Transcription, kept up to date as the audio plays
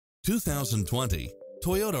2020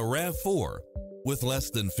 Toyota RAV4 with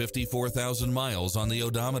less than 54,000 miles on the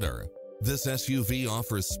odometer. This SUV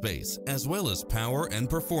offers space as well as power and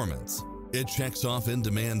performance. It checks off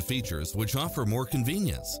in-demand features which offer more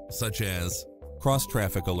convenience, such as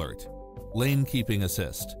cross-traffic alert, lane keeping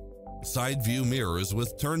assist, side view mirrors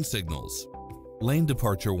with turn signals, lane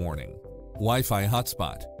departure warning, Wi-Fi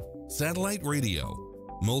hotspot, satellite radio,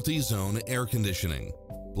 multi-zone air conditioning,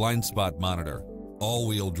 blind spot monitor,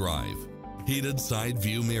 all-wheel drive, heated side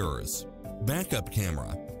view mirrors, backup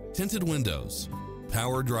camera, tinted windows,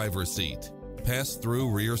 power driver seat, pass-through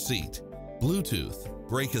rear seat, Bluetooth,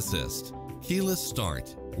 brake assist, keyless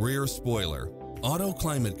start, rear spoiler, auto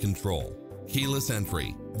climate control, keyless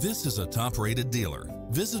entry. This is a top-rated dealer.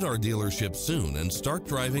 Visit our dealership soon and start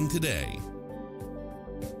driving today.